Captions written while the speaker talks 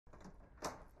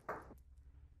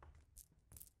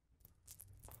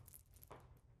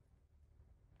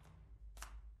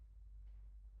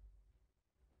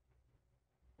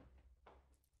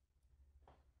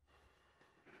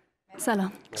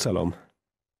Salom. Salom.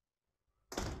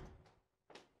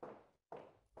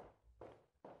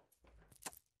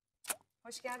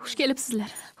 Xush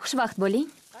kelibsizlar. Xushvaqt bo'ling.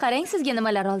 Qarang, sizga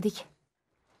nimalar oldik.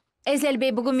 Ezel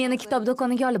bey bugun meni kitob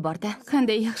do'koniga olib bordi.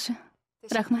 Qanday yaxshi.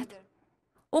 Rahmat.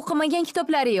 O'qimagan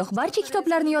kitoblari yo'q, barcha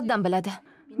kitoblarni yoddan biladi.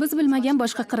 Biz bilmagan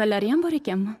boshqa qirralari ham bor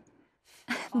ekanmi?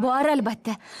 Bor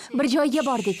albatta. Bir joyga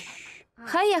bordik.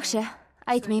 Ha, yaxshi.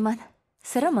 Aytmayman.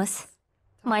 Sirimiz.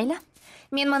 Mayli.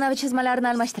 Men mana bu chizmalarni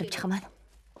almashtirib chiqaman.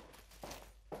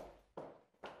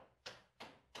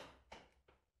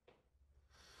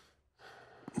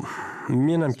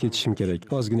 Men ham ketishim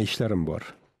kerak. Ozgina ishlarim bor.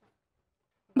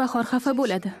 Bahor xafa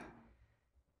bo'ladi.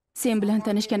 Sen bilan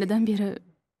tanishganidan beri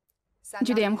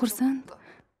juda ham xursand.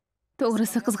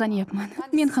 To'g'risi qizg'anyapman.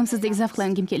 Men ham sizdek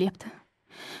zavqlangim kelyapti.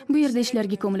 Bu yerda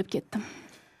ishlarga ko'milib ketdim.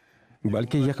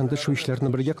 Balki yaqinda shu ishlarni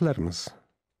birga qilarmiz.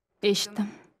 Eshitdim.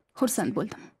 Xursand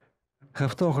bo'ldim.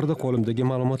 Hafta oxirida qo'limdagi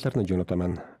ma'lumotlarni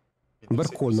jo'nataman. Bir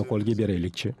qo'lni qo'lga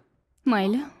beraylikchi.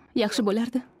 Mayli, yaxshi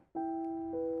bo'lardi.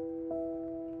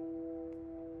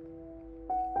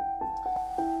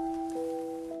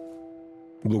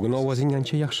 Bugun ovozing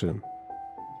ancha yaxshi.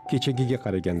 Kechagiga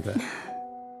qaraganda.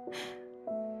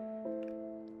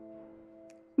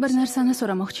 Bir narsani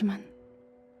so'ramoqchiman.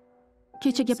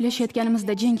 Kecha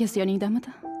gaplashayotganimizda Jengiz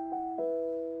yoningdamidi?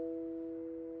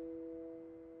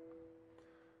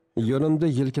 Yonimda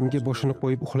yelkamga boshini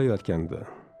qo'yib uxlayotgandi.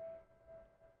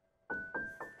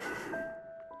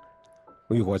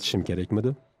 Uyg'otishim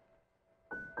kerakmidi?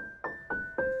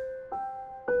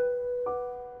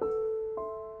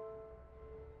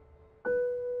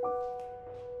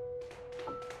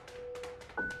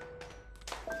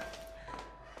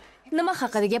 Nima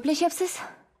haqida gaplashyapsiz?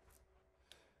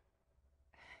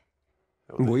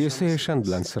 Bu esa Eyshan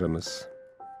bilan sirimiz.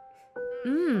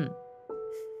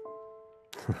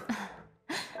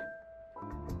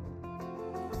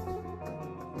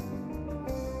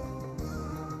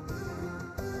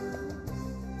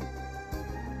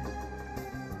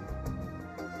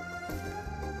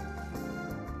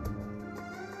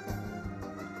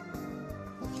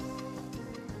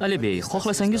 Ali bey,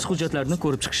 xohlasangiz hujjatlarni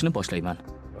ko'rib chiqishni boshlayman.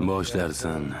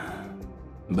 Boshlarsan.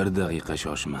 Bir daqiqa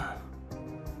shoshma.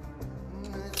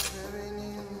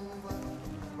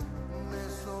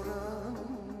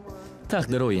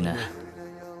 Taqdir o'yini.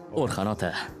 O'rxon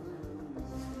ota.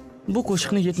 Bu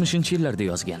qo'shiqni 70-yillarda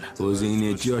yozgan. O'zing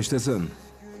necha yoshdasan?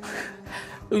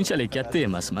 Unchalik katta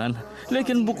emasman,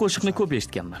 lekin bu qo'shiqni ko'p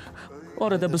eshitganman.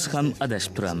 Orada biz ham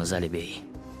adashib turamiz, Ali bey.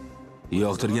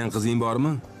 Yoqtirgan qizing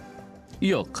bormi?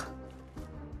 Yo'q.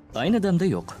 Ayni damda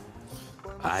yo'q.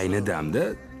 Ayni damda?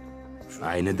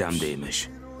 Ayni damda emish.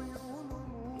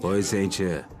 Qo'ysangchi.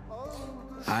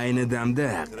 Ayni damda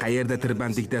qayerda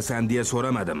tirbandlikdasan deya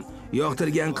so'ramadim.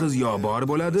 Yoqtirgan qiz yo bor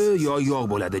bo'ladi, yo yo'q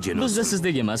bo'ladi jinos. Bizda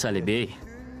sizdek emas, Ali bey.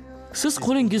 Siz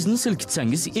qo'lingizni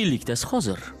silkitsangiz 50 tasi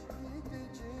hozir.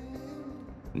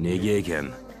 Nega ekan?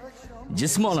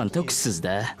 Jismonan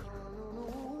to'kissizda.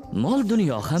 Mol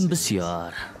dunyo ham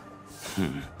bisyor.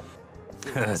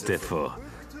 Tefo.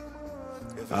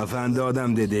 Afandi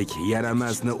odam dedik,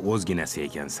 yaramasni o'zginasi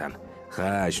ekansan.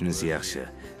 Ha, shunisi yaxshi.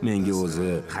 Menga o'zi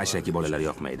hashaki bolalar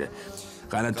yoqmaydi.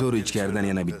 Qani tur ichkaridan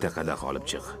yana bitta qadah olib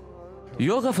chiq.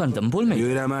 Yo'q afandim, bo'lmaydi.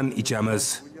 Yuraman, ichamiz.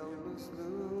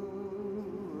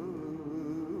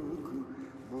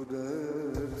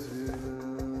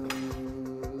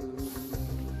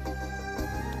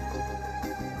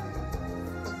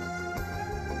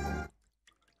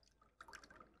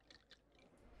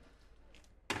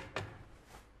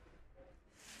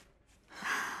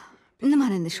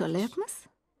 Nimani nishonlayapmiz?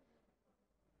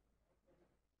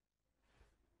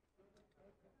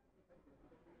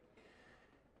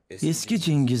 Eski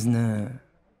Jengizni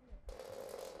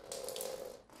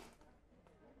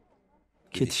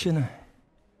ketishini.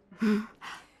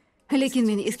 Lekin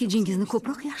men eski Jengizni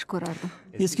ko'proq yaxshi ko'rardim.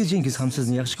 Eski Jengiz ham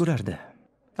sizni yaxshi ko'rardi.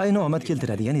 Ayni omad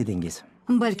keltiradigan edingiz.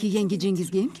 Balki yangi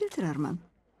Jengizga ham keltirarman.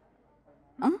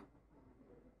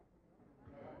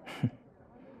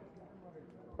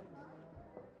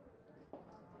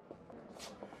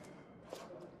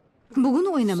 Bugun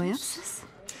o'ynamayapsiz?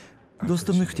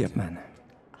 Do'stimni kutyapman.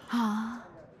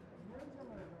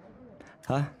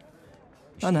 Ha?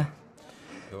 Ana.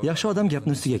 Yaxshi odam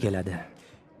gapni ustiga keladi.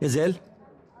 Ezel.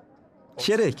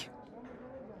 Sherik.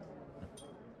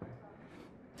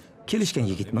 Kelishgan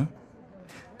yigitmi?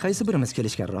 Qaysi birimiz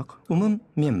kelishganroq? Umum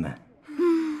menmi?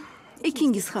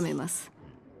 Ikkingiz ham emas.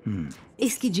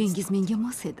 Eski Jengiz menga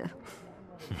mos edi.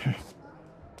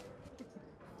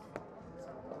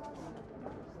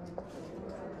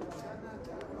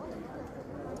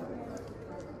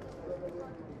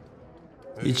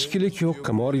 Ichkilik yo'q,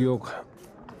 qimor yo'q.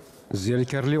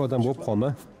 Zerikarli odam bo'lib qolma.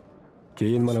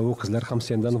 Keyin mana bu qizlar ham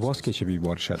sendan voz kechib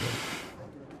yuborishadi.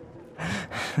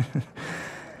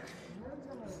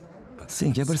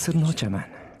 Senga bir sirni ochaman.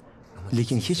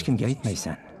 Lekin hech kimga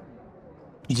aytmaysan.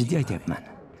 Jiddiy aytyapman.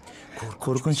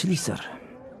 Qo'rqinchli sir.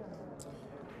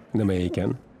 Nima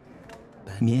ekan?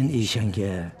 Men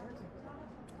Eyshanga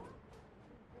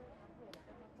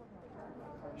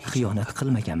xiyonat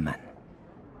qilmaganman.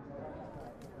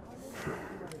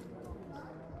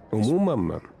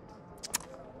 Umumanmi?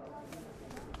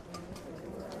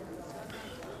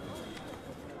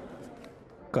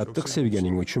 Qattiq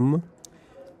sevganing uchunmi?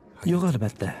 Yo'q,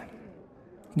 albatta.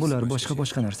 Bular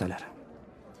boshqa narsalar.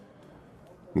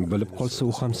 Bilib qolsa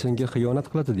u ham senga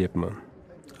xiyonat qiladi debmi?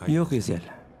 Yo'q, Ezel.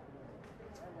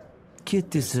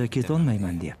 Ket desa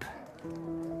ketolmayman deb.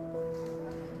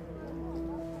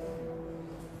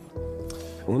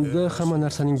 Unda hamma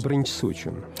narsaning birinchisi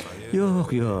uchun.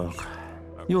 Yo'q.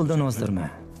 Yo'ldan ozdirma.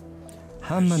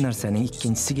 Hamma narsaning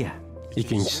ikkinchisiga.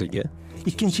 Ikkinchisiga?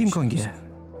 Ikkinchi imkonga.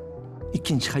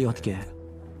 Ikkinchi hayotga.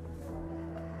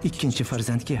 Ikkinchi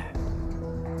farzandga.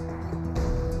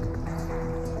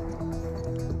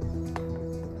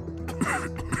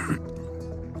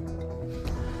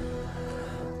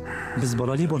 Biz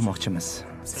bolali bo'lmoqchimiz.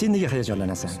 Sen nega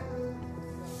hayajonlanasan?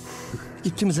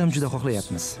 Ikkimiz ham juda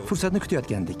xohlayapmiz. Fursatni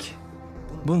kutayotgandik.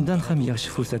 Bundan ham yaxshi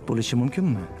fursat bo'lishi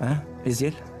mumkinmi, ha?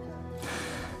 Ezel?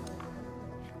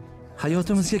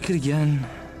 Hayotimizga kirgan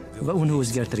va uni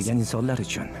o'zgartirgan insonlar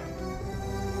uchun.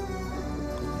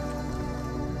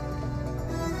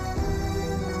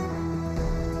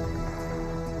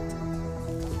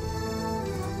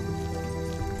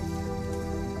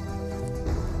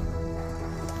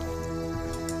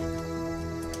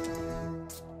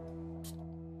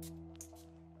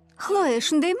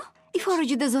 Shundaymi? Ifora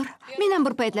juda zo'r. Men ham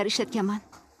bir paytlar ishlatganman.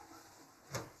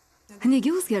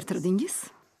 Nega o'zgartirdingiz?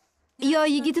 Yo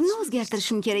yigitimni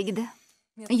o'zgartirishim kerak edi,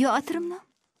 yo atirimni.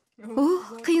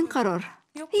 Qiyin qaror.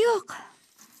 Yo'q.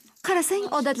 Qarasang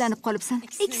odatlanib qolibsan.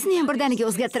 Ikkisini ham birdaniga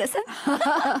o'zgartirasan.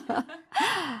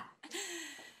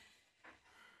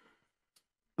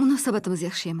 Munosabatimiz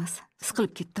yaxshi emas.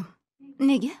 Siqilib ketdim.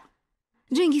 Nega?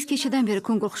 Jengiz kechadan beri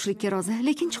ko'ngilxushlikka rozi,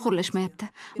 lekin chuqurlashmayapti.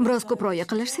 Biroz ko'proq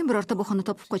yaqinlashsang, birorta bahona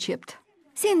topib qochyapti.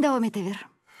 Sen davom etaver.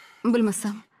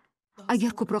 Bilmasam,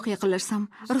 agar ko'proq yaqinlashsam,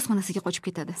 rosmonasiga qochib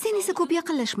ketadi. Sen esa ko'p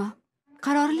yaqinlashma.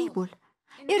 Qarorli bo'l.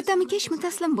 Ertami kechmi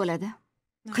taslim bo'ladi.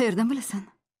 Qayerdan bilasan?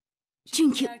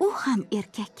 Chunki u ham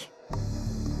erkak.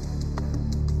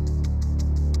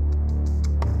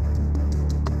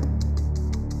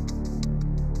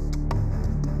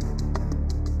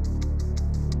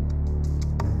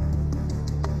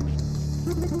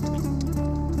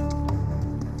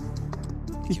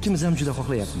 Ikkimiz ham juda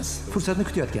xohlayapmiz. Fursatni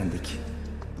kutayotgandik.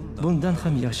 Bundan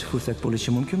ham yaxshi fursat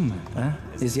bo'lishi mumkinmi, ha?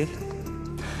 Ezel?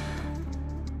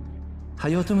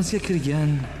 Hayotimizga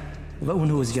kirgan va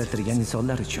uni o'zgartirgan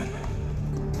insonlar uchun.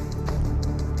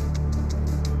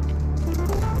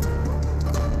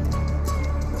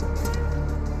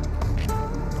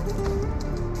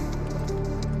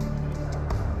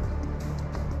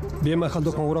 Bemahal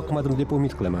qo'ng'iroq qilmadim deb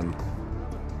umid qilaman.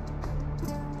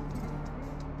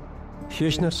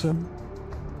 Hech narsa.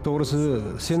 To'g'risi,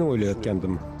 seni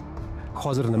o'ylayotgandim.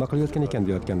 Hozir nima qilayotgan ekan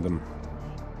deyotgandim.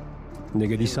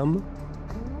 Nega deysanmi?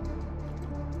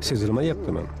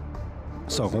 Sezilmayaptimi?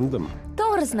 Sog'indim.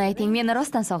 To'g'risini ayting, meni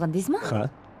rostdan sog'indingizmi? Ha.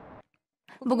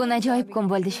 Bugun ajoyib kun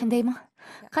bo'ldi, shundaymi?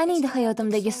 Qaniydi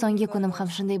hayotimdagi so'nggi kunim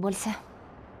ham shunday bo'lsa.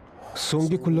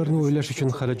 So'nggi kunlarni o'ylash uchun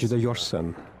hali juda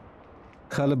yoshsan.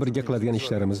 Hali birga qiladigan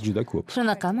ishlarimiz juda ko'p.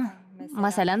 Shunaqami?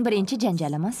 Masalan, birinchi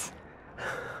janjalimiz.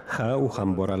 Ha, u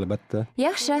ham bor albatta.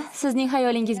 Yaxshi, sizning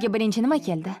xayolingizga birinchi nima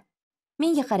keldi?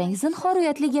 Menga qarang, zinhor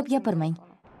uyatli gap gapirmang.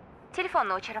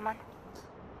 Telefonni o'chiraman.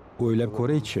 O'ylab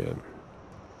ko'ray-chi.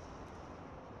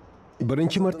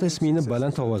 Birinchi marta ismingni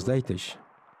baland ovozda aytish.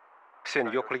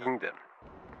 Sen yo'qligingda.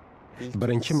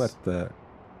 Birinchi marta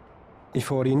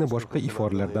iforingni boshqa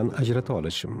iforlardan ajrata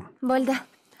olishim. Bo'ldi.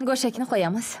 Go'shakni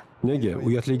qo'yamiz. Nega?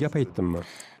 Uyatli gap aytdimmi?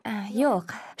 Yo'q.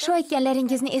 Shu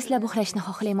aytganlaringizni eslab uxlashni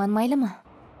xohlayman, maylimi?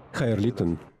 Xayrli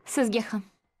tun. Sizga ham.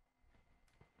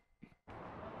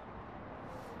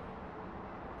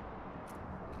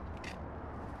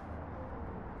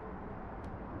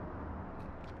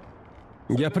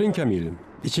 Gapiring Kamil,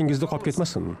 ichingizda qolib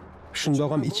ketmasin.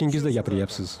 Shundoq ham ichingizda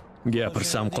gapiryapsiz.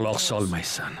 Gapirsam quloq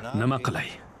solmaysan. Nima qilay?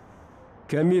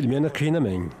 Kamil, meni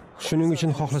qiynamang. Shuning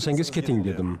uchun xohlasangiz keting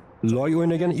dedim. Loy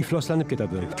o'ynagan ifloslanib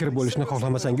ketadi. Fikr bo'lishni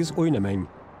xohlamasangiz o'ynamang.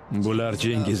 Bular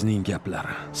Jengizning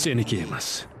gaplari, seniki emas.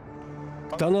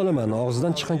 Tan olaman,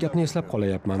 og'zidan chiqqan gapni eslab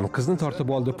qolayapman. Qizni tortib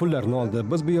oldi, pullarini oldi.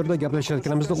 Biz bu yerda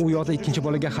gaplashayotganimizda u yoqda ikkinchi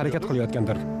bolaga harakat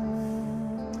qilayotgandir.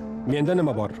 Menda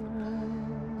nima bor?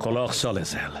 Quloq sol,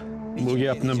 Ezel. Bu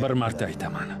gapni bir marta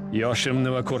aytaman. Yoshimni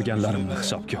va ko'rganlarimni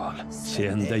hisobga ol.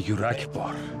 Senda yurak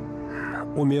bor.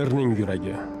 Omerning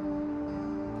yuragi.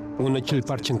 Uni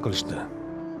chilparchin qilishdi.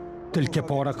 Tilka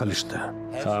pora qilishdi.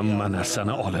 Hamma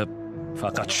narsani olib,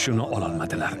 faqat shuni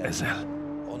ololmadilar, Ezel.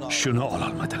 Shuni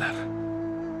ololmadilar.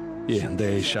 Endi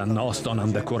Eyshanni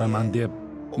ostonamda ko'raman deb,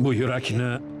 bu yurakni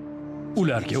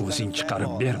ularga o'zing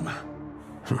chiqarib berma.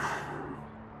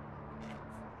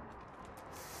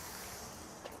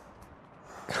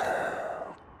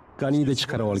 Qaniydi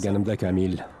chiqarib olganimda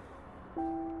Kamil.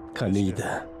 Qaniydi.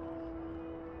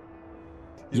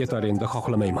 Yetar endi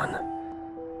xohlamayman.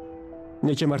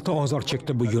 Necha marta ozor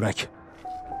chekdi bu yurak.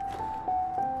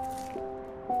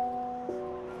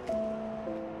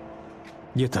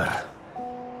 Yetar.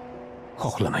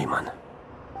 Xohlamayman.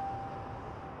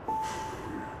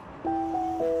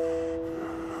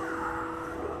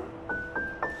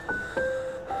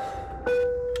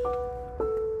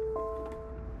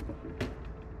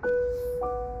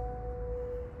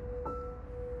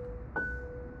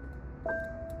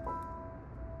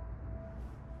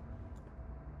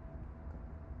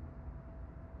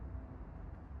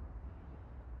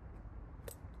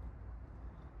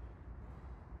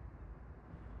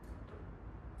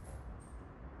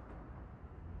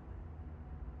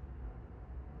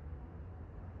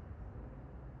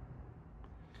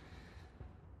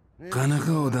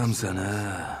 Qanaqa odamsan-a?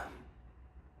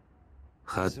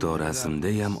 Hatto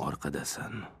rasmda ham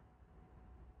orqadasan.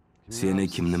 Seni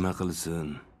kim nima qilsin?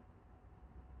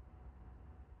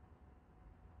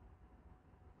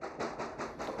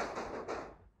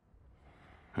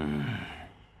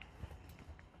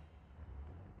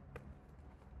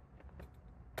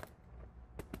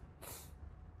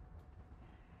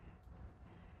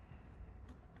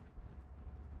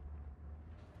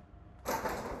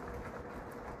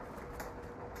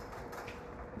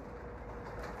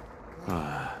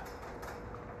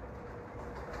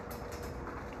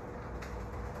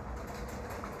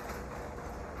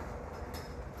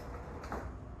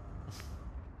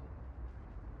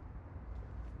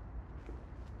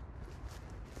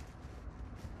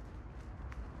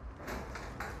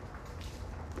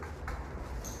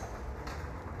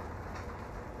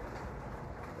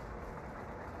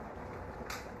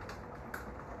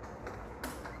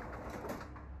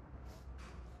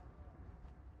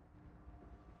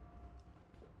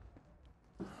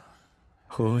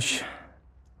 Xo'sh,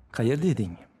 qayerda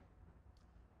eding?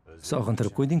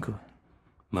 Sog'intirib qo'yding-ku.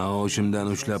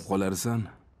 Maoshimdan ushlab qolarsan.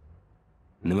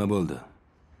 Nima bo'ldi?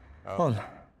 Ol.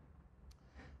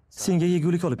 Senga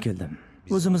yegulik olib keldim.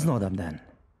 O'zimizning odamdan.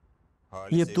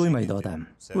 Yeb to'ymaydi odam.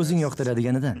 O'zing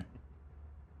yoqtiradiganidan.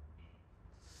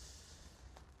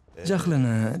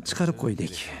 Jahlini chiqarib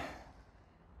qo'ydik.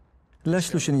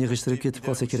 Lash-lushini yig'ishtirib ketib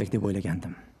qolsa kerak deb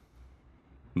o'ylagandim.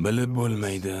 Bilib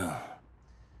bo'lmaydi.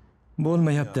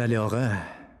 Bo'lmayapti Ali og'a.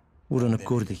 Urinib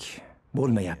ko'rdik.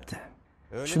 Bo'lmayapti.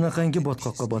 Shunaqangi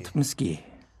botqoqqa botibmizki,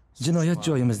 jinoyat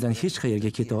joyimizdan hech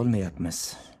qayerga keta olmayapmiz.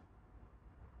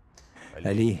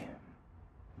 Ali,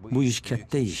 bu ish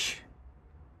katta ish.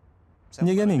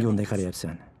 Nega menga unday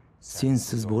qarayapsan?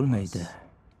 Sensiz bo'lmaydi.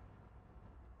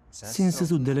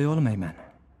 Sensiz uddalay olmayman.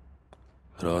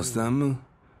 Rostdanmi?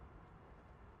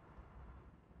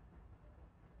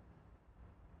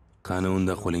 Qani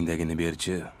unda qo'lingdagini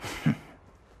berchi.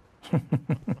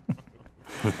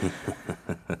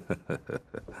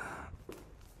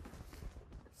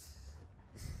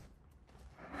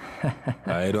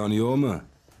 Ayron yo'qmi?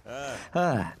 Ha,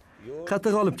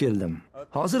 qatiq olib keldim.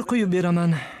 Hozir quyib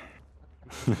beraman.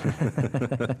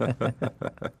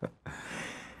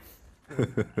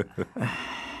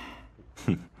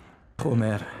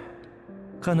 Омер,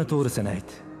 qani to'g'risini ayt.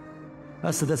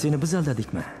 Aslida seni biz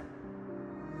aldadikmi?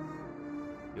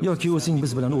 Yoki o'zing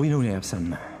biz bilan o'yin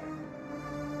o'ynayapsanmi?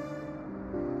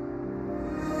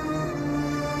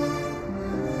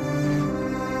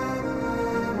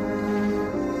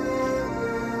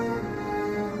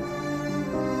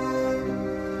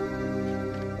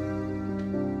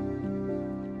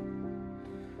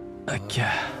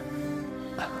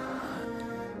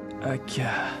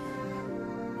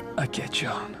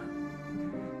 Akajon.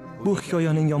 Bu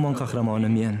hikoyaning yomon qahramoni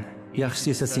men, yaxshisi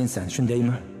esa sensan,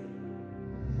 shundaymi?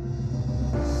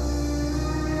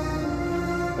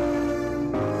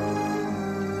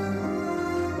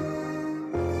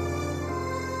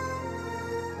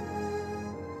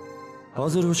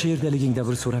 Hozir o'sha yerdaligingda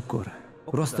bir so'rab ko'r.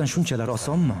 Rostdan shunchalar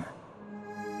osonmi?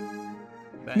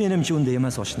 Menimcha unday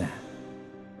emas oshna.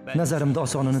 Nazarimda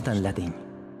osonini tanlading.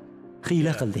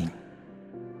 Hiyla qilding.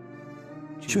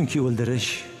 Chunki o'ldirish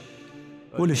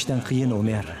o'lishdan qiyin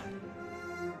Omer.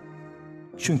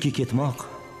 Chunki ketmoq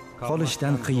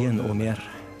qolishdan qiyin Omer.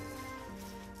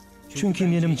 Chunki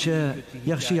menimcha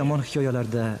yaxshi yomon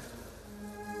hikoyalarda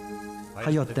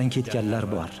hayotdan ketganlar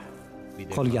bor,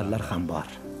 qolganlar ham bor.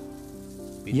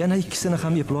 Yana ikkisini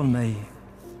ham eplolmay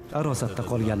arosatda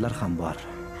qolganlar ham bor.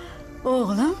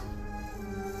 O'g'lim,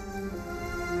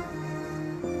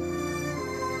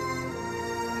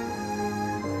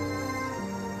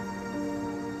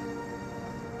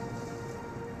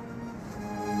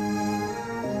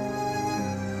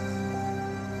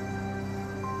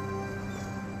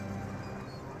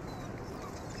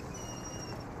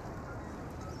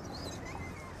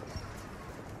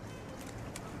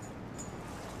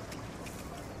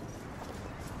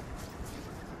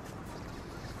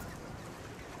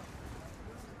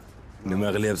 nima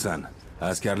qilyapsan?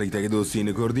 Askarlikdagi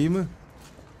do'stingni ko'rdingmi?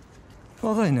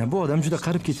 Og'ayni, bu odam juda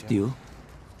qarib ketibdi-yu.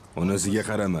 Onasiga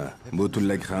qarama. Bu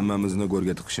tullak hammamizni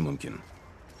go'rga tiqishi mumkin.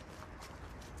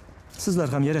 Sizlar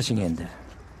ham yarashing endi.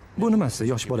 Bu nimasi,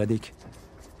 yosh boladek?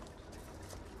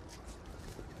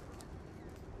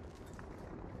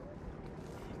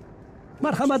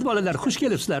 Marhamat bolalar, xush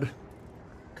kelibsizlar.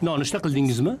 Nonushta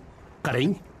qildingizmi?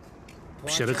 Qarang.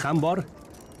 Pishiriq ham bor.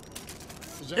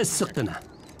 Issiqdina.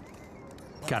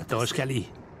 Kartoshkali.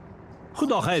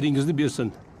 Xudo xayringizni bersin.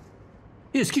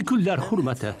 Eski kunlar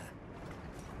hurmati.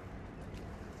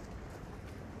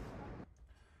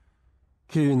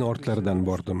 Keyin ortlaridan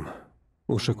bordim.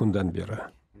 O'sha kundan beri.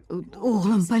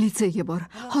 o'g'lim politsiyaga bor.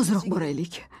 Hozirroq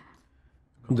boraylik.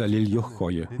 Dalil yo'q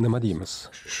hikoya. Nima deymiz?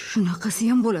 Shunaqasi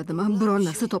ham bo'ladimi? Biror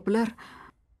narsa topilar.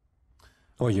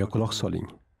 Oyi, quloq soling.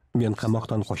 Men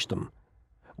qamoqdan qochdim.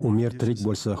 Omer tirik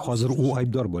bo'lsa, hozir u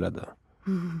aybdor bo'ladi.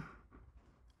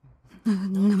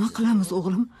 Nima qilamiz,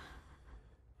 o'g'lim?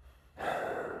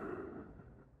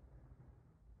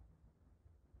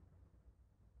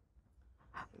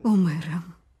 Omerim.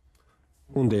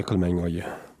 Unday qilmang, oyi.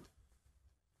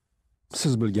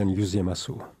 Siz bilgan yuz emas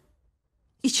u.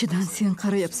 Ichidan sen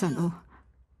qarayapsan u.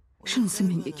 Shunisi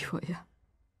menga kifoya.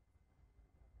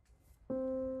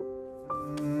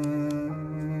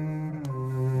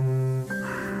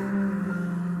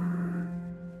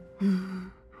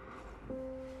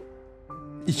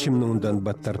 Ichimni undan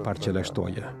battar parchalashdi,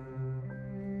 oyi.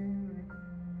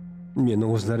 Meni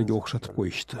o'zlariga o'xshatib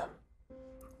qo'yishdi.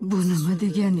 Bu nima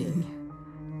deganing?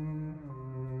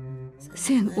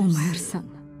 Sen Omersan.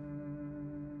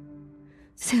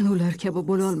 Sen ular kabi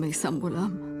bo'la olmaysan,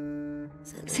 bo'lam.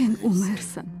 Sen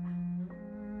Omersan.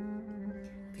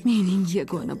 Mening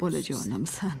yagona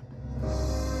bolajonimsan.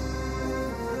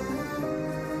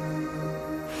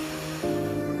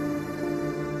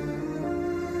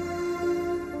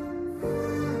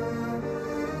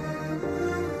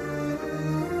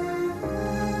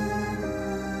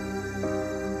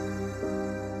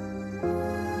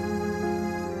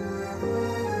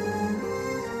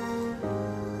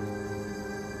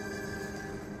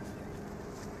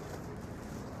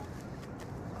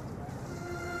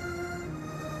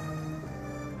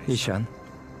 Eyshan,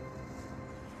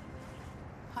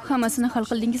 Hammasini hal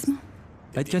qildingizmi?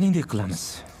 aytganingdek qilamiz.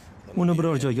 Uni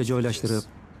biror joyga joylashtirib,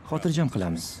 xotirjam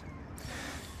qilamiz.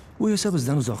 U esa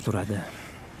bizdan uzoq turadi.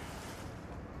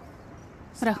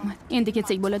 Rahmat. Endi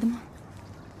ketsak bo'ladimi?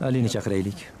 Alini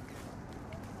chaqiraylik.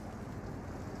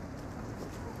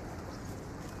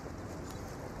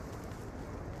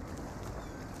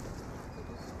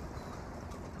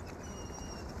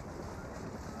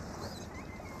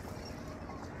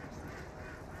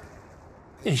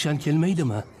 Eyshan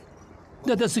kelmaydimi?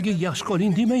 Dadasiga yaxshi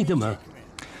qoling demaydimi?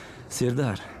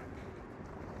 Serdar,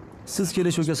 siz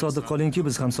kelishuvga sodiq qolingki,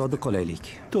 biz ham sodiq qolaylik.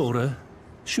 To'g'ri,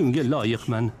 shunga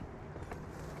loyiqman.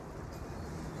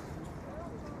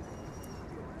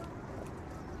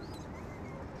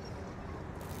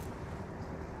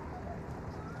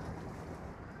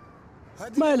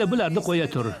 Mayli, bularni qo'ya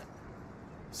tur.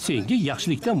 Senga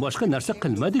yaxshilikdan boshqa narsa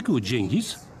qilmadi-ku, Jengiz.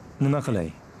 Nima qilay?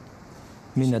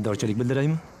 Minnatdorchilik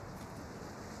bildiraymi?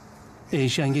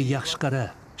 Eyshanga yaxshi qara.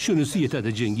 Shunisi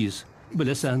yetadi, Jengiz.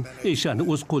 Bilasan, Eyshanni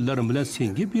o'z qo'llarim bilan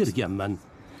senga berganman.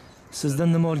 Sizdan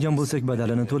nima olgan bo'lsak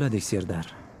badalini to'ladik, Serdar.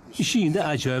 Ishingda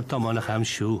ajoyib tomoni ham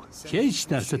shu. Hech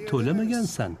narsa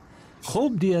to'lamagansan.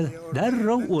 Xo'p deya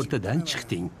darrov o'rtadan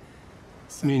chiqding.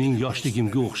 Mening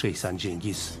yoshligimga o'xshaysan,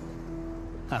 Jengiz.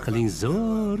 Aqling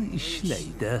zo'r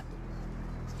ishlaydi.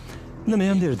 Nima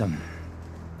ham derdim?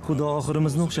 Xudo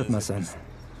oxirimizni o'xshatmasin.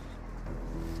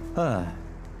 Ha,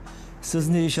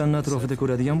 sizni Eyshanning atrofida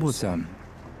ko'radigan bo'lsam,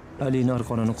 Alini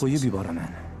orqonini qo'yib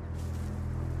yuboraman.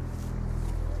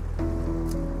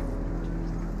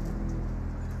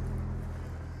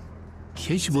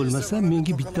 Hech bo'lmasa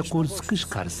menga bitta qo'l siqish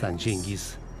qarsan, Cengiz.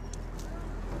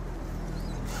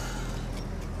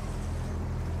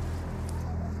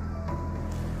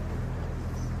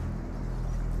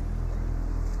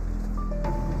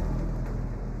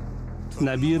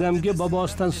 Nabiramga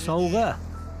bobosidan sovg'a,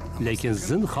 lekin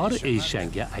zinhor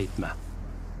Eyshanga aytma.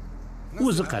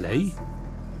 O'zi qalay?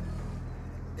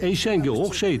 Eyshanga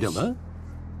o'xshaydimi?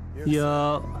 Yo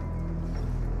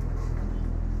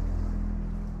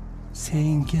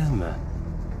sengami?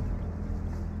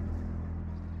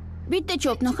 Bitta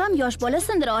cho'pni ham yosh bola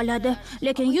sindira oladi,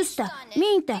 lekin 100 ta,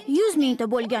 1000 ta, 100 mingta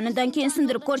bo'lganidan keyin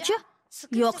sindirib ko'rchi?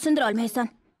 Yo'q, sindira olmaysan.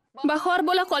 Bahor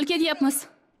bo'la qol ketyapmiz.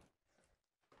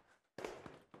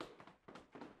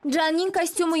 Janning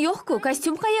kostyumi yo'q-ku,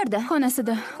 kostyum qayerda?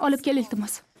 Xonasida, olib kel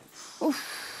iltimos.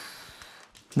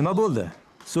 Nima bo'ldi?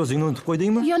 So'zingni unutib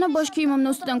qo'ydingmi? Yana bosh kiyimimni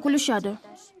ustidan kulishadi.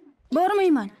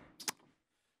 Bormayman.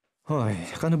 Hoy,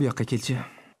 qani bu yoqqa kelchi.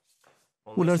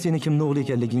 Ular seni kimning o'g'li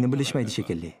ekanligingni bilishmaydi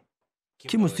shekilli.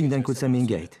 Kim ustingdan kulsa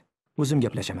menga ayt. O'zim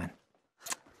gaplashaman.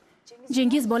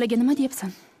 Cengiz, bolaga nima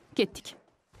deyapsan? Ketdik.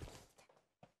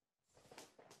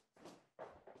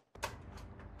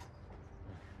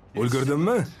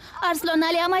 Ulgurdimmi? Arslon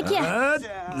Ali amaki.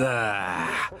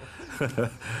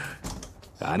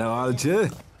 Ana olchi.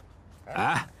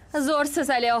 Zo'rsiz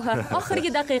Ali og'a,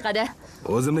 oxirgi daqiqada.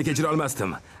 O'zimni kechira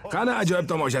olmasdim. Qani ajoyib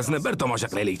tomoshasini bir tomosha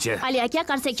qilaylikchi. Ali aka,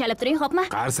 qarsak chalib turing, xo'pmi?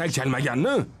 Qarsak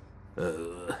chalmaganni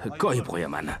qo'yib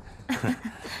qo'yaman.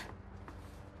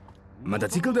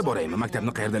 Mototsiklda boraymi?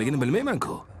 Maktabni qayerdaligini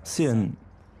bilmayman-ku. Sen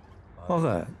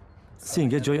og'a,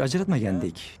 senga joy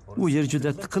ajratmagandik. U yer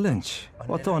juda tiqilinch.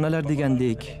 Ota-onalar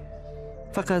degandek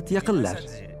faqat yaqinlar,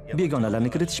 begonalarni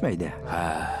kiritishmaydi.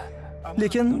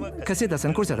 Lekin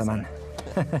kasetasini ko'rsataman.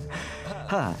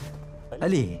 Ha,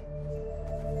 Ali.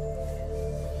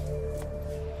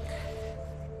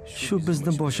 Shu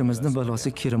bizni boshimizni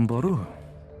balosi Kerim bor-u.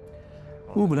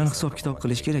 U bilan hisob-kitob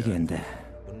qilish kerak endi.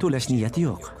 To'lash niyati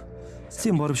yo'q.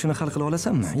 Sen borib shuni hal qila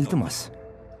olasanmi? Iltimos.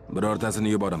 Birortasini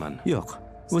yuboraman. Yo'q,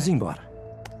 o'zing bor.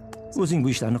 O'zing bu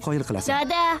ishlarni qoyil qilasan.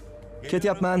 Dada.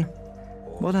 Ketyapman.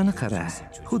 Bolani qara,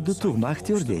 xuddi tug'ma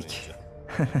aktyordek.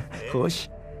 Xo'sh,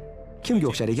 kimga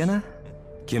o'xshar ekan-a?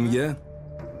 Kimga?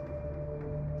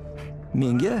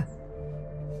 Menga?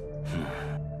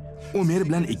 Омер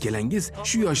bilan ikkalangiz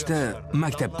shu yoshda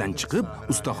maktabdan chiqib,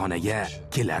 ustaxonaga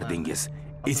kelardingiz.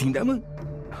 Esingdami?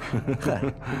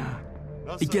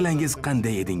 Ikkalangiz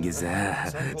qanday edingiz-a?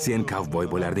 Sen kovboy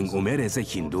bo'larding, Омер esa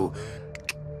hindu.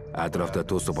 Atrofda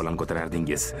to's-to'polon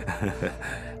ko'tarardingiz.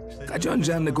 Qachon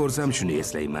janni ko'rsam shuni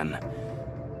eslayman.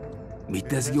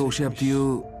 Bittasiga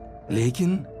o'xshabdi-yu,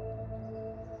 lekin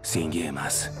senga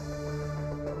emas.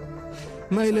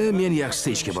 Mayli, men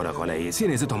yaxshisi ishga bora qolay,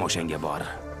 sen esa tomoshanga bor.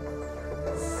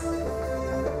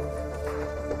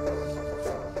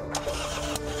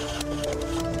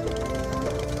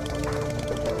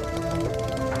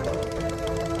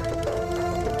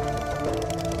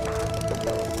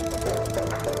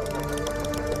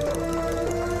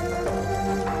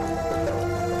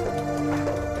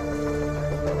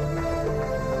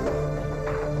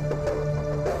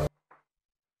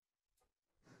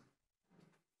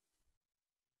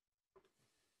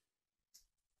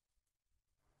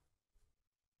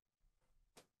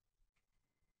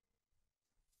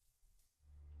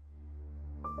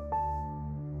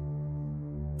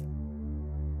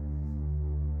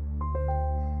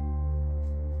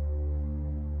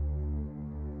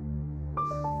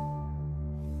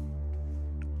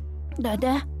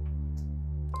 Dada.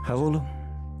 Ha, o'g'lim.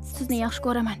 Sizni yaxshi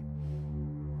ko'raman.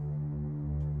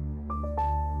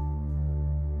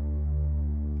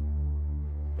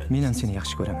 Men ham seni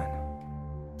yaxshi ko'raman.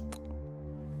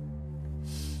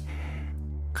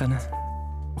 Qani,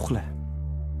 uxla.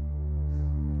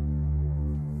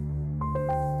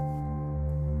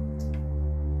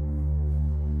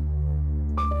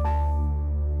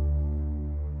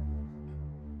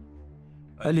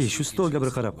 Ali, shu stolga bir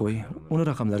qarab qo'y. Uni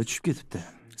raqamlari tushib ketibdi.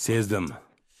 Sezdim.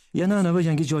 Yana anavi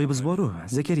yangi joyimiz bor-u,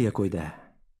 Zakariya qo'yda.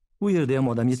 U yerda ham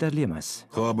odam yetarli emas.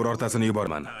 Xo'p, birortasini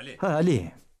yuborman. Ha, Ali.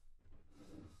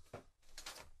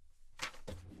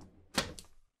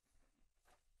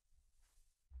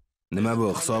 Nima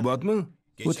bu, hisobotmi?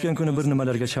 O'tgan kuni bir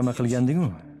nimalarga shama qilganding-ku?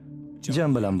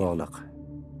 Jam bilan bog'liq.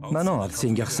 Mana ol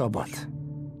senga hisobot.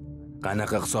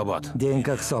 Qanaqa hisobot? DNK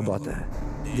hisoboti.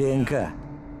 DNK.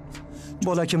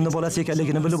 Bola kimni bolasi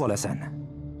ekanligini bilib olasan.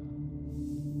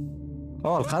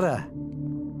 Ol, qara.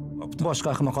 Boshqa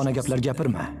ahmoqona gaplar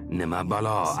gapirma. Nima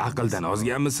balo, aqldan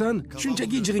ozganmisan?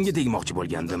 Shunchaki jig'ingga tegmoqchi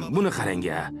bo'lgandim. Buni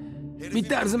qarang-a.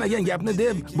 Bitta arzimagan gapni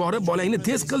deb borib bolangni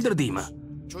tez qildirdingmi?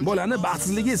 Bolani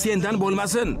baxtsizligi sendan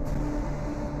bo'lmasin.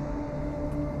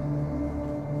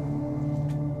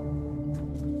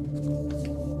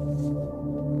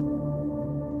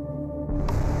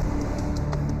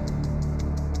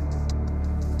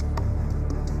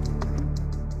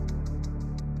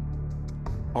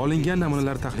 Olingan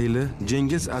namunalar tahlili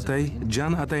Cengiz Atay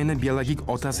Can Atayning biologik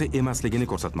otasi emasligini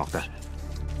ko'rsatmoqda.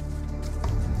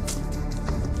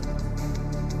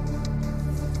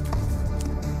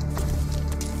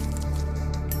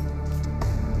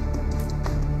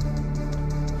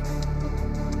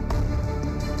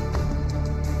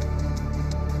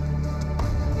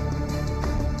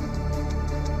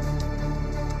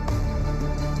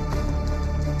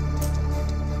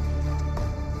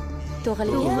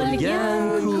 Tug'ilgan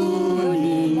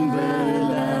kuning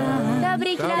bilan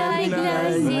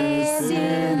tabriklaymiz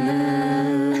seni.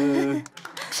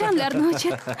 Shamlarni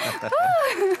o'chir.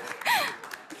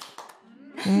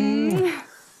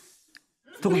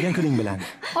 Tug'ilgan kuning bilan.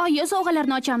 Oyi,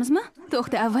 sovg'alarni ochamizmi?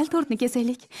 To'xta, avval tortni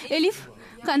kesaylik. Elif,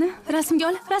 qani, rasmga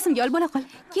ol, bo'la qol.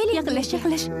 Kel,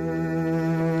 yaqinlash.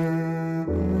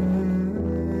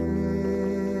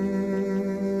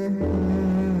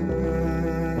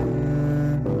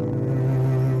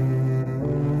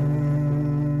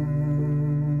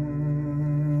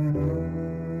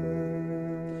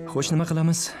 Xo'sh, nima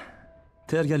qilamiz?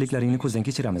 Tayyorgarliklaringni ko'zdan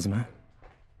kechiramizmi?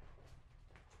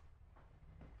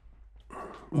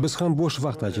 Biz ham bo'sh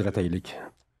vaqt ajrataylik.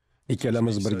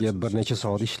 Ikkalamiz birga bir necha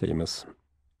soat ishlaymiz.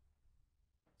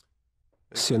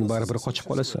 Sen baribir qochib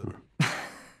qolasan.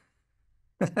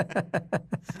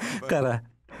 Qara,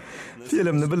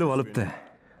 filmni bilib olibdi.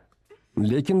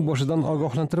 Lekin boshidan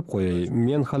ogohlantirib qo'yay.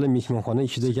 Men hali mehmonxona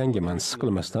ichida yangiman.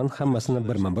 Siqilmasdan hammasini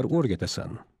birma-bir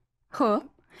o'rgatasan. Xo'p.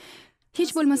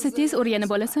 Hech bo'lmasa tez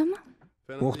o'rganib olasanmi?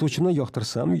 O'qituvchini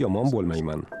yoqtirsam yomon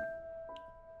bo'lmayman.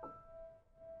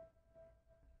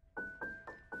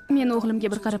 Men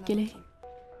o'g'limga bir qarab kelay.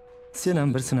 Sen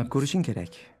ham bir sinab ko'rishing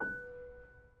kerak.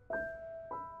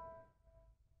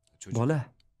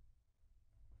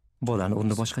 Bolani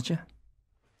o'rni boshqacha.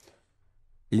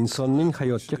 Insonning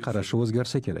hayotga qarashi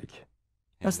o'zgarsa kerak.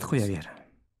 Asti qo'yaver.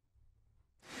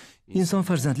 Inson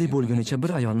farzandli bo'lgunicha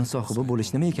bir ayolning sohibi bo'lish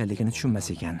nima ekanligini tushunmas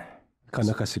ekan.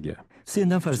 Qanaqasiga?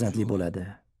 Sendan farzandli bo'ladi.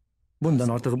 Bundan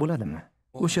ortig'i bo'ladimi?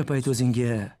 O'sha payt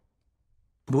o'zingga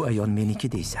bu ayol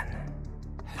meniki deysan.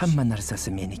 Hamma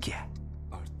narsasi meniki.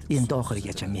 Endi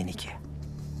oxirigacha meniki.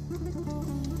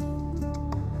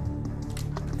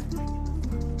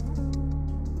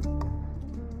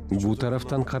 Bu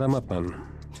tarafdan qaramabman.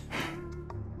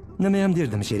 Nima ham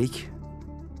derdim, sherik?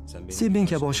 Sen men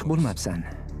kabi oshiq bo'lmabsan.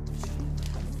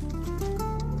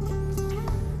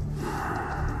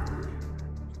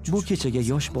 Bu kechaga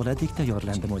yosh boladek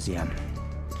tayyorlandim o'zi ham.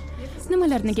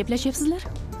 Nimalarni gaplashyapsizlar?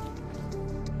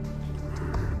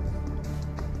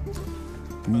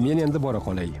 Men endi bora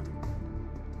qolay.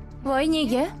 Voy,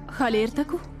 nega? Hali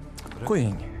erta-ku.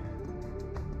 Qo'ying.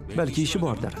 Balki ishi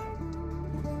bordir.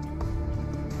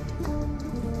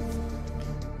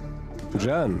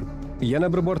 Jan,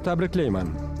 yana bir bor tabriklayman.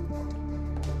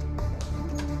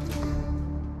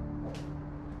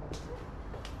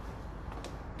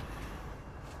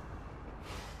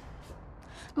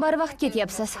 Barvaqt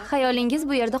ketyapsiz. Xayolingiz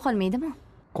bu yerda qolmaydimi?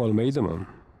 Qolmaydimi?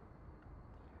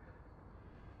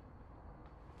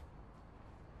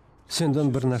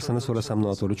 Sendan bir narsani so'rasam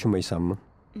noto'g'ri tushunmaysanmi?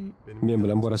 Men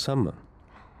bilan borasanmi?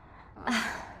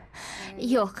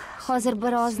 Yo'q, hozir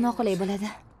biroz noqulay bo'ladi.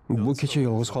 Bu kecha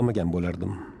yolg'iz qolmagan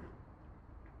bo'lardim.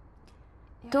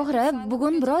 To'g'ri,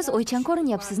 bugun biroz o'ychan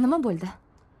ko'rinyapsiz. Nima bo'ldi?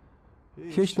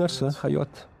 Hech narsa,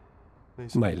 hayot.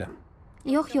 Mayli.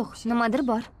 Yo'q, nimadir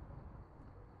bor.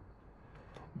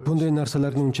 Bunday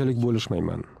narsalarga unchalik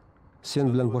bo'lishmayman. Sen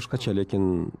bilan boshqacha, lekin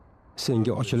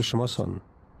senga ochilishim oson.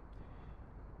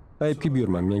 Aybga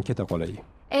buyurman, men keta qolay.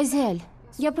 Ezel,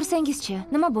 gapirsangizchi,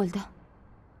 nima bo'ldi?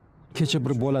 Kecha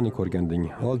bir bolani ko'rganding,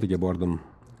 oldiga bordim.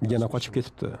 Yana qochib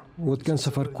ketibdi. O'tgan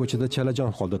safar ko'chada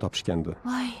chalajon holda topishgandi.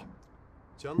 Voy.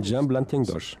 Jan bilan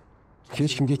tengdosh.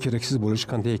 Hech kimga keraksiz bo'lish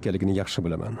qanday ekanligini yaxshi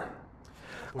bilaman.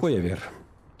 Qo'yaver.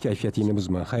 Kayfiyatingni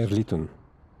buzma. Xayrli tun.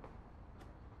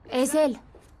 Ezel.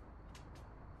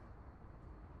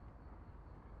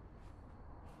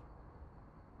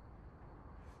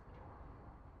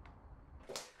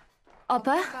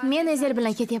 Opa, men Ezel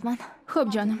bilan ketyapman.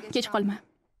 Xo'p, jonim, kech qolma.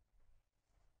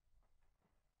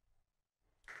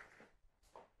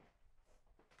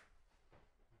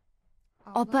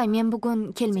 Opa, men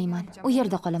bugun kelmayman. U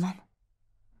yerda qolaman.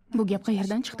 Bu gap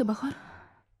qayerdan chiqdi, Bahor?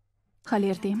 Hali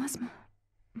erta emasmi?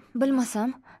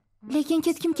 Bilmasam, lekin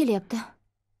ketkim kelyapti.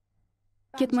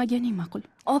 Ketmaganing ma'qul.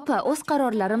 Opa, o'z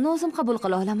qarorlarimni o'zim qabul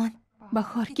qila olaman.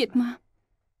 Bahor, ketma.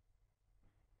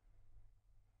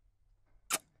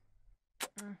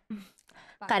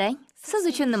 Qarang, siz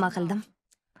uchun nima qildim?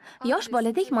 Yosh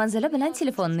boladek manzili bilan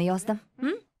telefonni yozdim.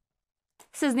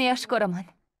 Sizni yaxshi ko'raman.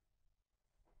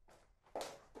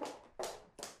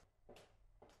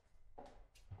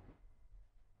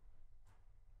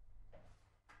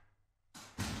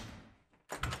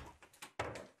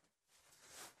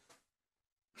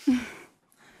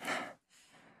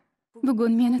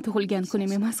 Bugun meni tug'ilgan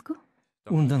kunim emas-ku?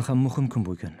 Undan ham muhim kun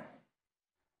bugun.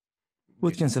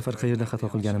 O'tgan safar qayerda xato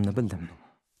qilganimni bildim.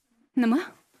 Nima?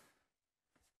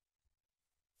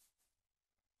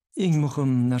 Eng muhim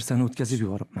narsani o'tkazib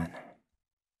yuboribman.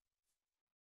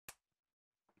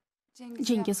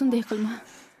 Jengiz, unday qilma.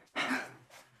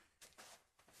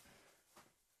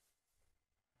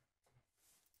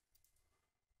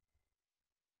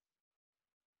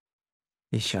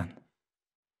 Eyshan,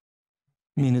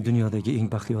 meni dunyodagi eng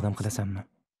baxtli odam qilasanmi?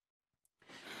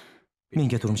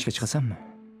 Menga turmushga chiqasanmi?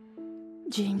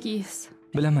 Jengiz.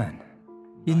 Bilaman.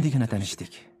 Endigina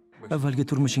tanishdik. Avvalgi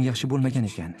turmushing yaxshi bo'lmagan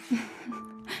ekan.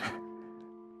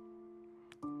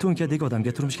 To'nkadek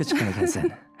odamga turmushga chiqqan ekansan.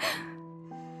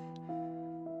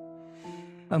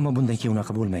 Ammo bundan keyin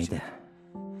unaqa bo'lmaydi.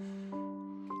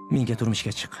 Menga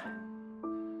turmushga chiq.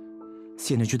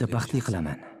 Seni juda baxtli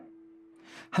qilaman.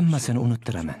 Hammasini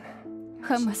unuttiraman.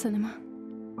 Hammasi nima?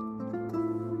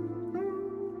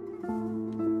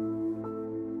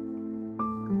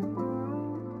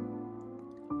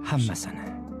 Hammasini.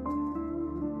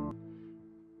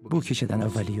 Bu kechadan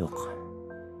avvali yo'q.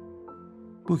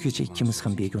 Bu kecha ikkimiz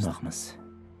ham begunohmiz.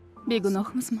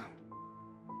 Begunohmizmi?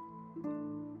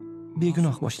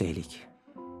 Begunoh boshlaylik.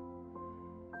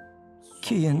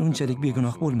 Keyin unchalik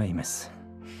begunoh bo'lmaymiz.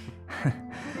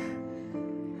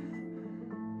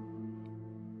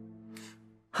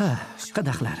 Ha,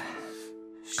 qadahlar.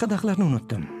 Qadahlarni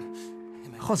unutdim.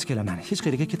 Hozir kelaman. Hech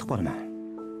qayerga ketib qolma.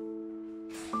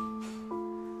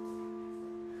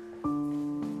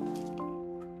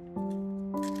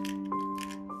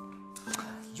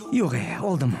 Yo'q,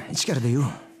 oldim. Ichkarida-yu.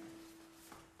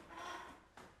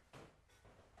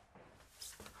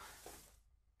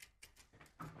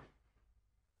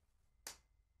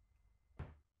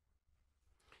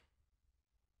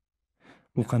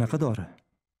 Bu qanaqa dori?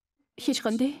 Hech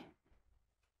qanday.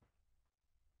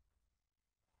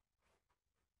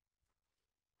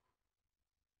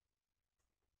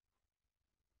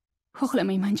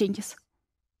 Xohlamayman, Jengiz.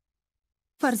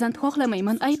 Farzand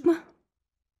xohlamayman, aytma.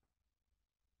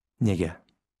 Nega?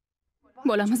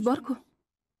 Bolamiz bor-ku.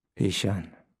 Eyshan.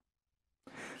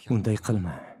 Unday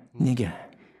qilma. Nega?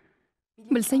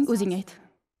 Bilsang o'zing ayt.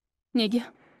 Nega?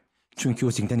 Chunki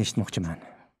o'zingdan eshitmoqchiman.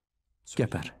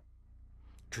 Gapir.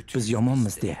 Biz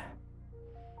yomonmiz de.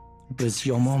 Biz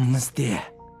yomonmiz de.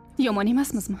 Yomon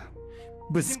emasmizmi?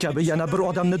 Biz kabi yana bir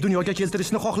odamni dunyoga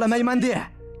keltirishni xohlamayman de.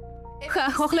 Ha,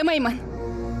 xohlamayman.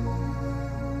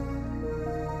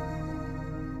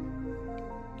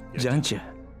 Janchi.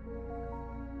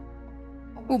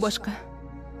 U boshqa.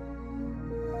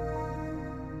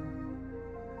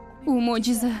 U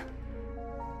mo'jiza.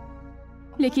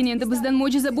 Lekin endi bizdan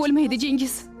mo'jiza bo'lmaydi,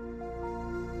 Jengiz.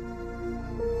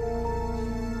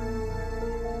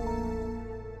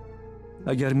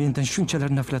 Agar mendan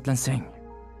shunchalar nafratlansang,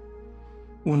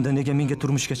 unda nega menga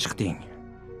turmushga chiqding?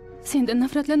 Sendan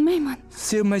nafratlanmayman.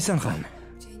 Sevmaysan ham.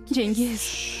 Jengiz.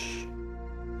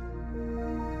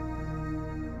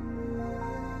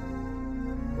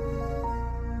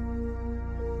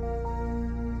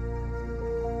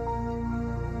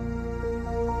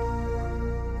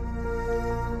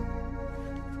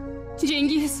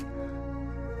 Jengiz.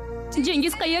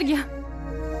 Jengiz qayerga?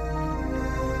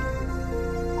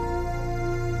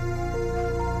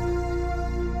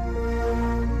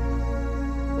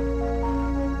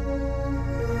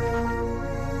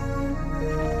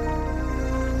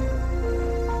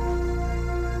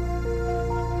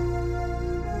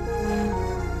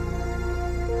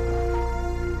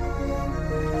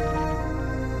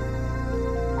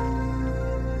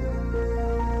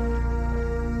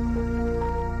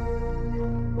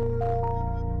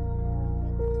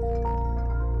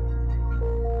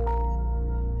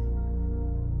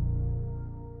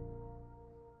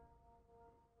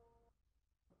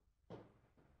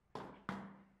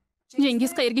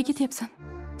 Jengiz, qayerga ketyapsan?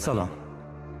 Salom.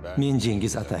 Men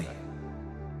Jengiz Atay.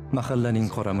 Mahallaning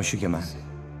qora mushugiman.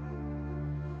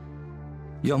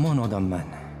 Yomon odamman.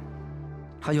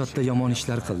 Hayotda yomon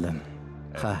ishlar qildim.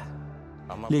 Ha.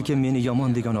 Lekin meni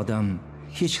yomon degan odam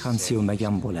hech ham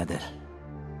sevmagan bo'ladi.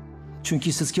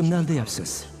 Chunki siz kimni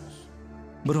aldayapsiz?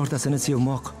 Birortasini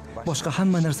sevmoq, boshqa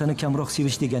hamma narsani kamroq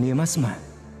sevish degani emasmi?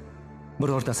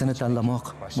 Birortasini tanlamoq,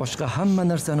 boshqa hamma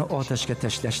narsani otashga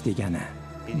tashlash degani.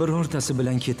 Birortasi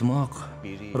bilan ketmoq,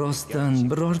 rostdan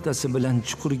birortasi bilan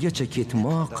chuqurgacha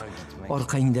ketmoq,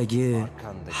 orqangdagi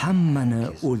hammani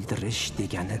o'ldirish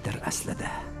deganidir aslida.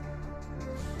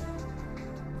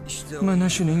 Mana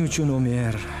shuning uchun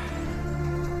Omer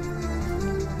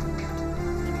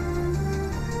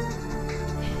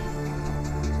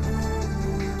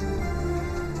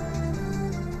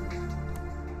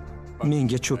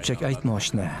menga cho'pchak aytma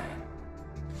oshna.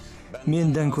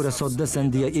 Mendan ko'ra soddasan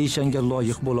deya Eyshanga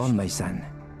loyiq bo'la olmaysan.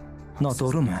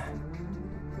 Noto'g'rimi?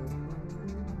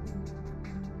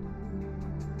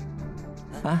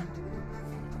 Ha?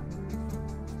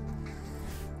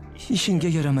 Ishingga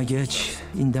yaramagach,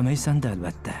 indamaysan-da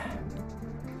albatta.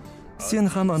 Sen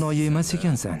ham anoyi emas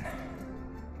ekansan.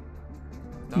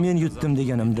 Men yutdim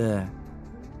deganimda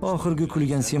oxirgi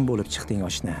kulgan sen bo'lib chiqding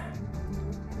oshna.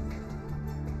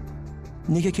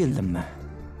 Nega keldimmi?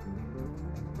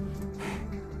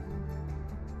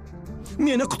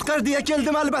 Meni qutqar deya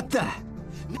keldim albatta.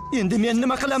 Endi men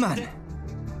nima qilaman?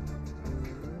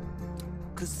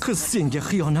 Qiz senga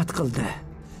xiyonat qildi.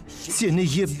 Seni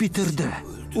yeb bitirdi,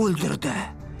 o'ldirdi.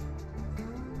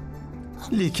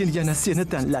 Lekin yana seni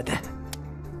tanladi.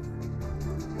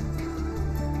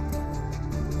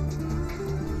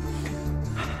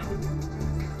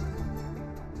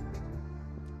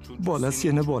 Bola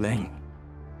seni bolang.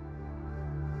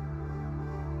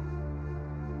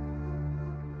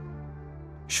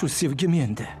 Shu sevgi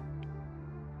menda.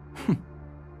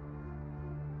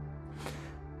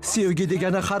 Sevgi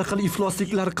degani har xil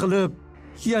iflosliklar qilib,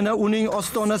 yana uning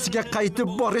ostonasiga qaytib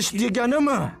borish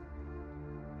deganimi?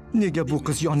 Nega bu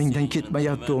qiz yoningdan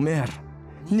ketmayapti, Omer?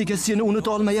 Nega seni unuta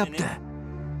olmayapti?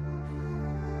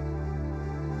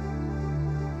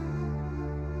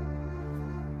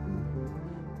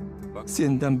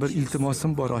 Sendan bir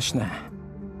iltimosim bor oshna.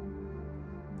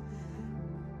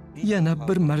 Yana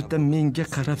bir marta menga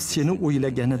qarab seni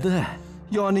o'ylaganida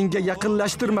yoningga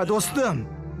yaqinlashtirma do'stim.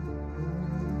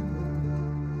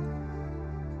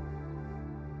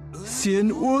 Sen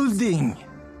o'lding.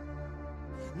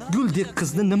 Guldek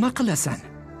qizni nima qilasan?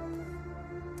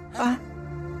 A?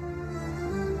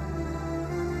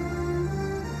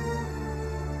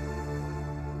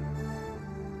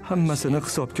 Hammasini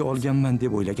hisobga olganman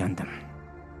deb o'ylagandim.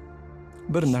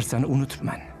 Bir narsani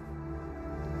unutibman.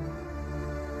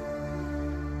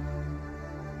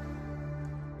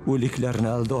 O'liklarni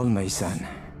alda olmaysan.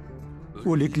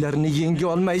 O'liklarni yenga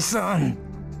olmaysan.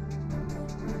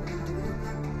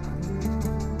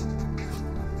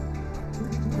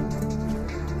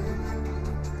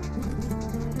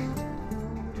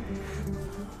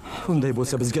 Unday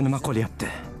bo'lsa bizga nima qolyapti?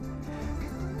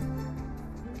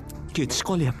 Ketish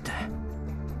qolyapti.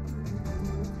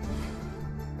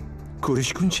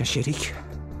 Ko'rishguncha sherik.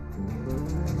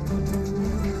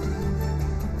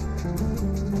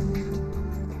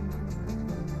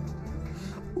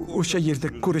 O'sha yerda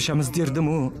ko'rishamiz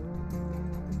derdim-u.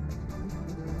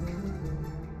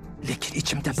 Lekin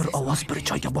ichimda bir ovoz bir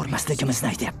joyga bormasligimizni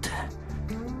aytayapti.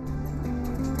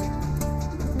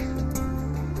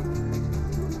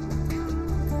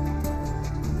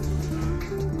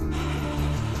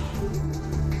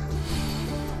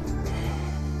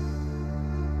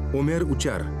 Omer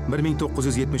uchar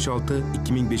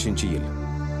 1976-2005-yil.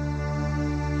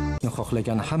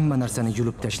 Xohlagan hamma narsani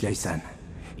yulib tashlaysan.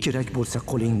 Kerak bo'lsa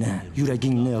qo'lingni,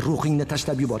 yuragingni, ruhingni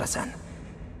tashlab yuborasan.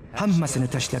 Hammasini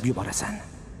tashlab yuborasan.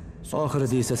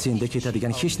 Oxirida esa senda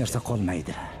ketadigan hech narsa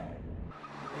qolmaydi.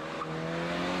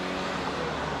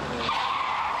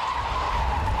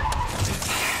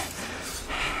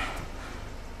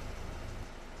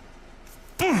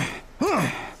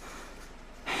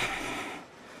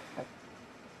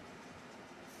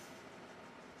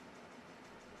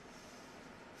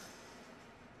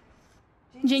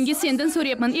 Cengiz, sendan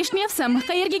so'rayapman. Eshitmayapsanmi?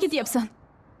 Qayerga ketyapsan?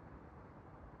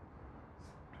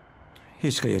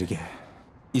 Hech qayerga.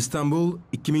 Istanbul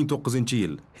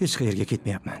 2009-yil. Hech qayerga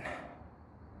ketmayapman.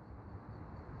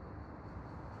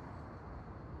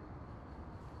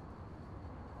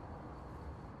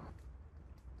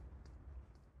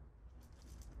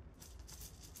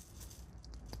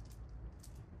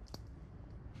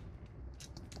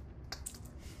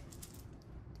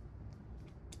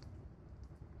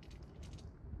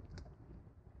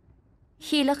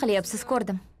 Hiyla qilyapsiz,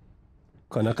 ko'rdim.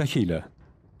 Qanaqa hiyla?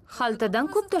 Xaltadan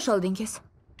ko'p tosh oldingiz.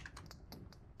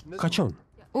 Qachon?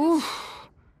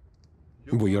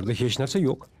 Bu yerda hech narsa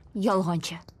yo'q.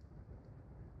 Yolg'onchi.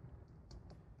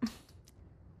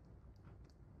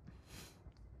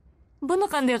 Buni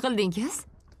qanday qildingiz?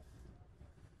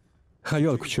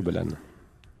 Xayol kuchi bilan.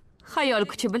 Xayol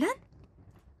kuchi bilan?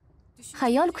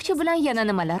 Xayol kuchi bilan yana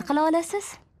nimalar qila olasiz?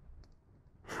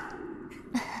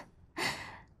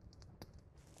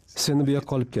 Seni bu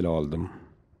yoqqa olib kela oldim.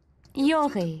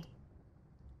 Yo'q.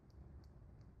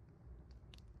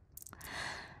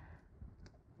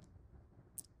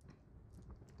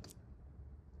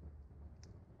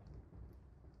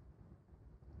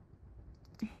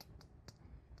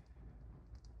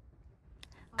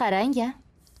 Qarang-a.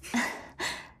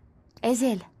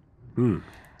 Ezel.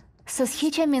 Siz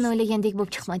hech ham men o'ylagandek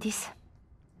bo'lib chiqmadingiz.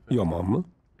 Yomonmi?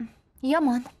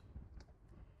 Yomon.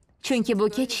 Chunki bu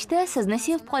ketishda sizni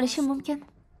sevib qolishim mumkin.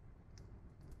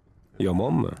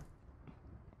 Yomonmi?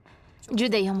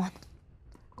 Juda yomon.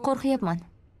 Qo'rqyapman.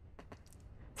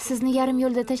 Sizni yarim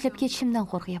yo'lda tashlab ketishimdan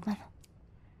qo'rqyapman.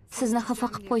 Sizni xafa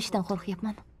qilib qo'yishdan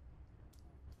qo'rqyapman.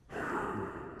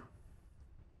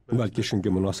 Balki shunga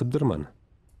munosibdirman.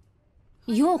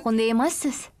 Yo'q, unday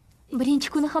emassiz. Birinchi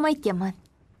kuni ham aytganman.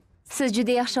 Siz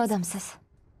juda yaxshi odamsiz.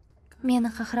 Meni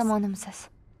qahramonimsiz.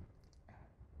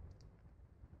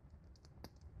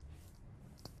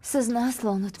 Sizni aslo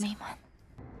unutmayman.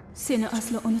 Seni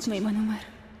aslo unutmayman, Омер.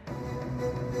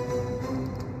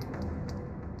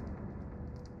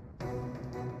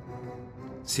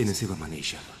 Seni sevaman,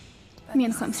 Eyshan.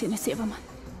 Men ham seni sevaman.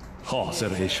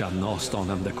 Hozir Eyshanni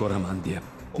ostonamda ko'raman deb,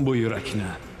 bu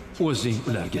yurakni o'zing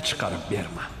ularga chiqarib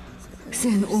berma.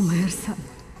 Sen Omersan.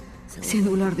 Sen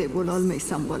ulardek bo'la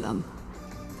olmaysan, bolam.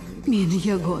 Meni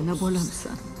yagona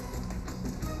bolamsan.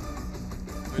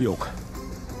 Yo'q.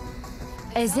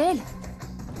 Ezel.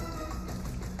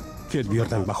 Ket bu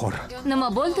yerdan, Bahor.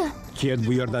 Nima bo'ldi? Ket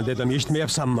bu yerdan dedim,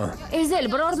 eshitmayapsanmi? Ezel,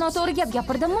 biror noto'g'ri gap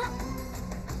gapirdimmi?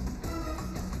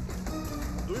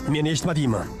 Meni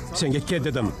eshitmadingmi? Senga ket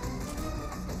dedim.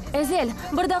 Ezel,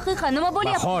 bir daqiqa, nima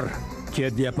bo'lyapti? Bahor,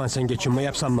 ket deyapman, senga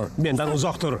tushunmayapsanmi? Mendan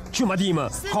uzoq tur. Tushunmadingmi?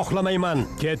 Xohlamayman.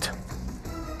 Ket.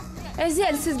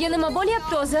 Ezel, sizga nima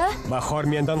bo'lyapti o'zi? Bahor,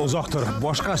 mendan uzoq tur.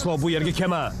 Boshqa aslo bu yerga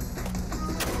kelma.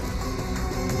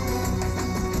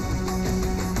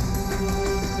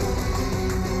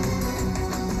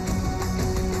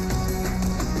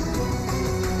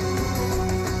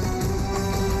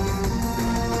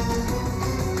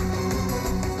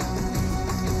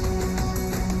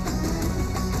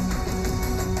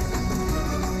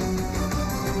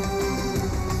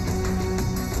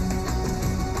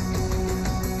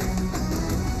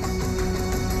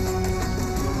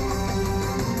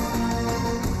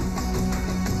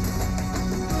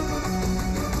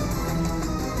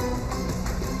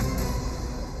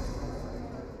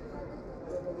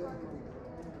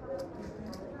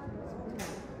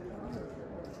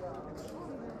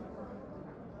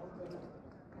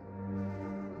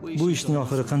 Bu ishning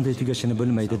oxiri qanday tugashini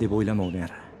bilmaydi deb o'ylama,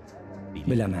 Омер.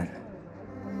 Bilaman.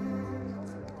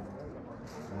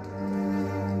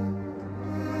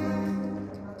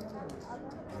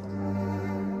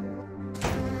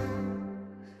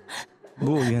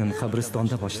 Bu o'yin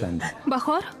qabristonda boshlandi.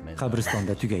 Bahor?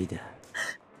 Qabristonda tugaydi.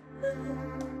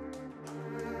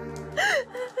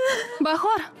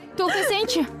 Bahor,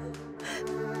 to'xtasang-chi.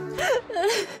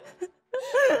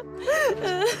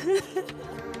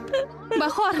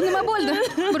 Bahor, nima bo'ldi?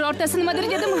 Birortasi nimadir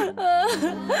dedimi?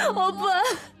 Oppa.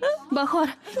 Bahor,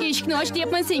 eshikni och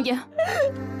deyapman senga.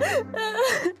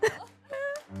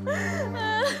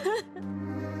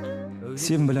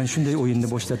 Sen bilan shunday o'yinni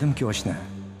boshladim-ki, oshna.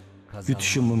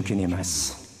 Yutishim mumkin emas.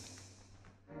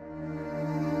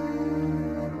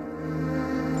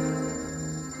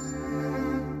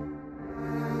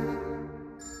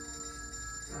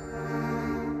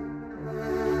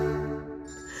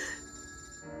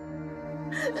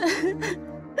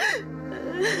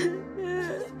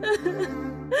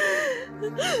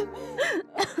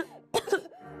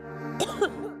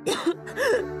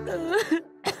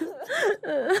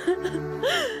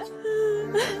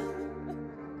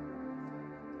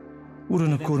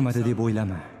 Urinib ko'rmadi deb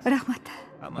o'ylama. Rahmat.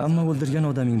 Ammo o'ldirgan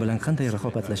odaming bilan qanday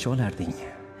raqobatlasha olarding?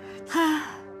 Ha.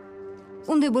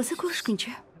 Unday bo'lsa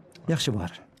ko'rishguncha. Yaxshi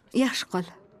bor. Yaxshi qol.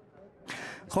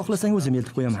 Xohlasang o'zim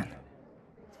eltib qo'yaman.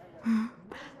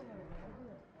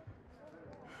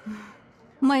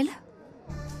 Mayli.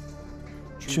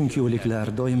 Chunki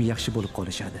o'liklar doim yaxshi bo'lib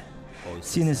qolishadi.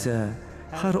 Sen esa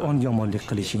har on yomonlik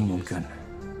qilishing mumkin.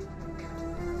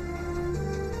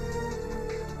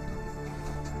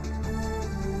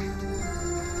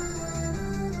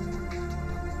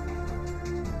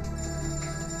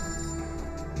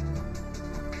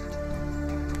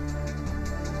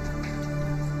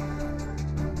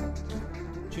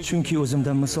 Chunki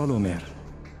o'zimdan misol, Омер.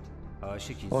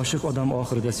 Oshiq odam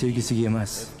oxirida sevgisiga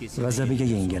emas, g'azabiga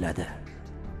yengiladi.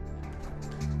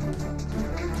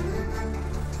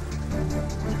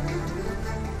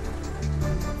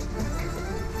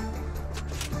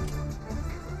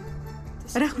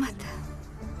 Rahmat.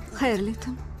 Xayrli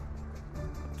tun.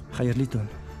 Xayrli tun.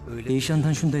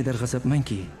 Eyshandan shunday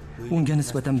darg'azabmanki, unga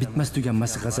nisbatan bitmas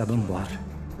tuganmas g'azabim bor.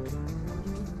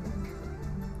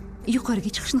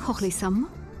 Yuqoriga chiqishni xohlaysanmi?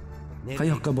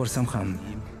 Qayoqqa borsam ham,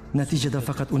 natijada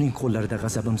faqat uning qo'llarida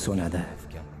g'azabim so'nadi.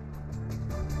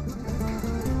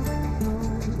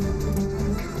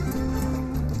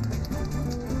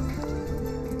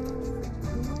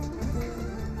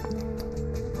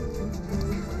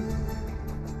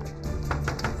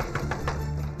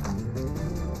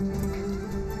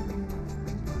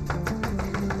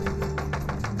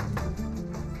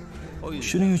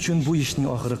 Shuning uchun bu ishning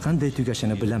oxiri qanday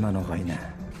tugashini bilaman, og'ayni.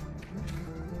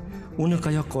 Uni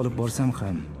qayoqqa olib borsam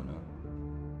ham,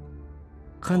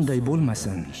 qanday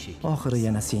bo'lmasin, oxiri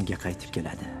yana senga qaytib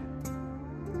keladi.